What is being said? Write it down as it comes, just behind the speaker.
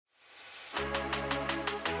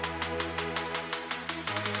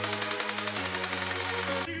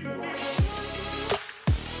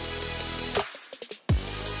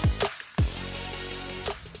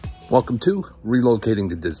Welcome to Relocating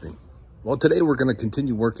to Disney. Well, today we're going to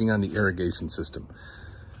continue working on the irrigation system.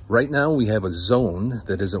 Right now we have a zone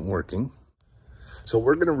that isn't working, so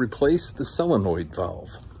we're going to replace the solenoid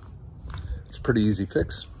valve. It's a pretty easy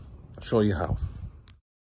fix. I'll show you how.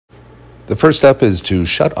 The first step is to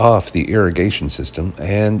shut off the irrigation system,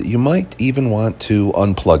 and you might even want to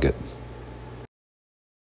unplug it.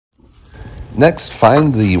 Next,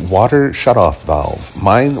 find the water shutoff valve.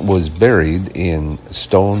 Mine was buried in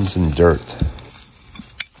stones and dirt.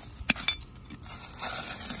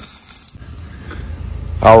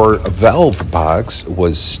 Our valve box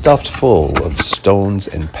was stuffed full of stones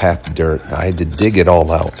and packed dirt. I had to dig it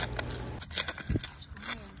all out.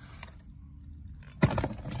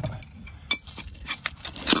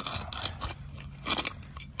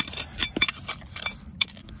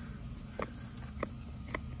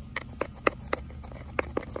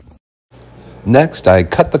 Next, I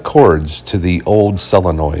cut the cords to the old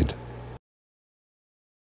solenoid.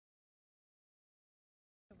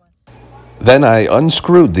 Then I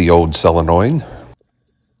unscrewed the old solenoid.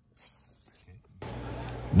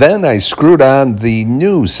 Then I screwed on the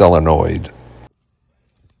new solenoid.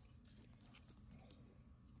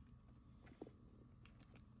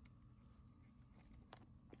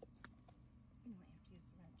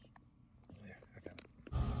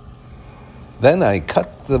 Then I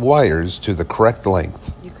cut the wires to the correct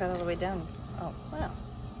length. You cut all the way down. Oh, wow.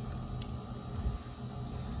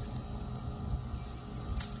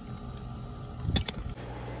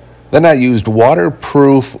 Then I used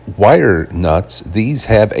waterproof wire nuts. These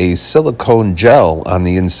have a silicone gel on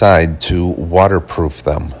the inside to waterproof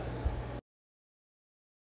them.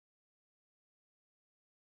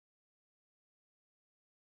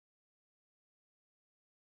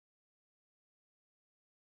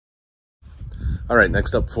 All right,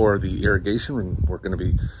 next up for the irrigation, we're going to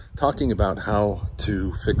be talking about how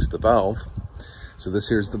to fix the valve. So this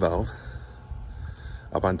here's the valve.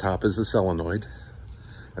 Up on top is the solenoid.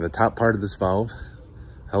 And the top part of this valve,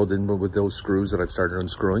 held in with those screws that I've started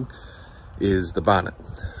unscrewing, is the bonnet.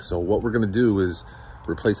 So what we're going to do is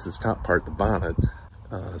replace this top part, the bonnet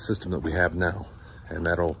system that we have now. And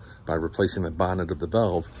that'll, by replacing the bonnet of the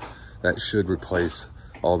valve, that should replace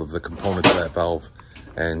all of the components of that valve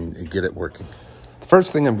and get it working. The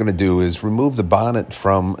first thing I'm going to do is remove the bonnet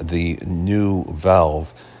from the new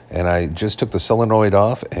valve. And I just took the solenoid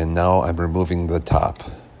off, and now I'm removing the top.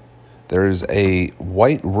 There's a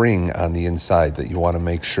white ring on the inside that you want to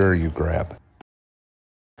make sure you grab.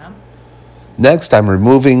 Next, I'm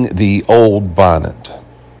removing the old bonnet.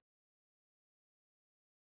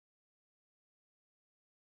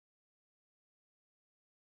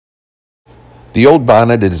 The old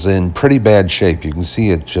bonnet is in pretty bad shape. You can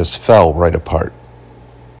see it just fell right apart.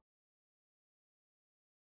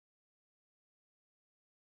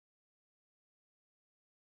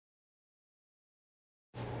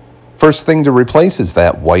 First thing to replace is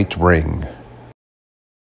that white ring.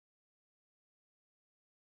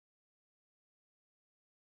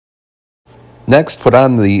 Next, put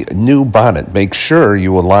on the new bonnet. Make sure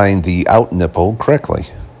you align the out nipple correctly.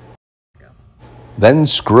 Then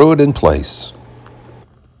screw it in place.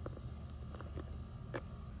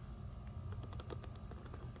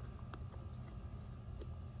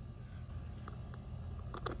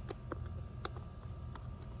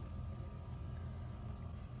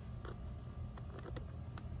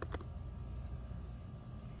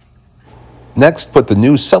 Next, put the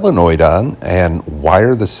new solenoid on and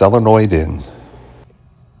wire the solenoid in.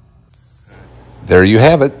 There you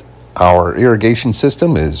have it. Our irrigation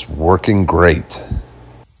system is working great.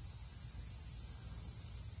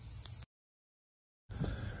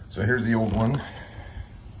 So here's the old one.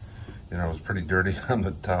 You know, it was pretty dirty on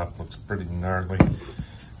the top, looks pretty gnarly.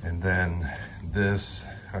 And then this,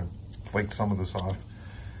 I flaked some of this off,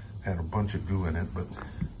 had a bunch of goo in it, but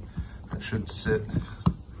it should sit.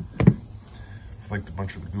 Flaked a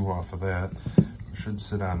bunch of the goo off of that. It should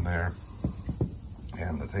sit on there.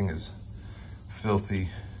 And the thing is filthy.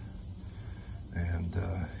 And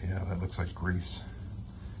yeah, that looks like grease.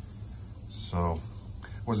 So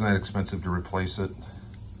it wasn't that expensive to replace it.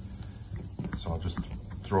 So I'll just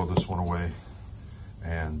throw this one away.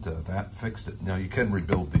 And that fixed it. Now you can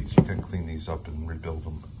rebuild these. You can clean these up and rebuild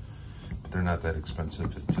them. But they're not that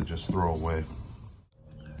expensive to just throw away.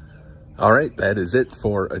 All right, that is it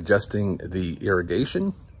for adjusting the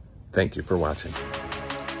irrigation. Thank you for watching.